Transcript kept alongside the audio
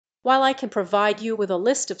While I can provide you with a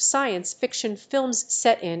list of science fiction films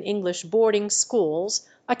set in English boarding schools,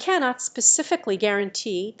 I cannot specifically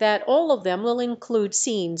guarantee that all of them will include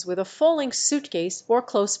scenes with a falling suitcase or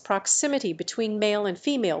close proximity between male and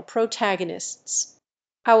female protagonists.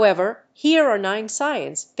 However, here are 9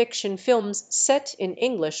 science fiction films set in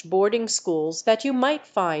English boarding schools that you might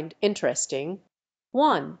find interesting.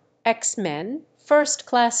 1. X-Men, First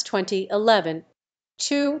Class 2011.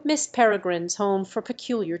 2. Miss Peregrine's Home for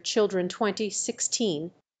Peculiar Children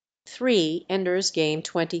 2016. 3. Ender's Game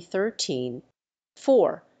 2013.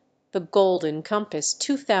 4. The Golden Compass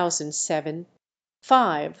 2007.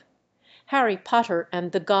 5. Harry Potter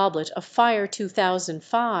and the Goblet of Fire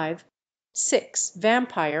 2005. 6.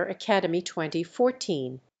 Vampire Academy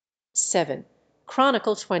 2014. 7.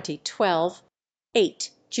 Chronicle 2012.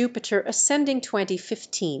 8. Jupiter Ascending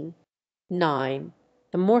 2015. 9.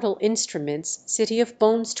 The Mortal Instruments City of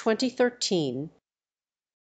Bones 2013.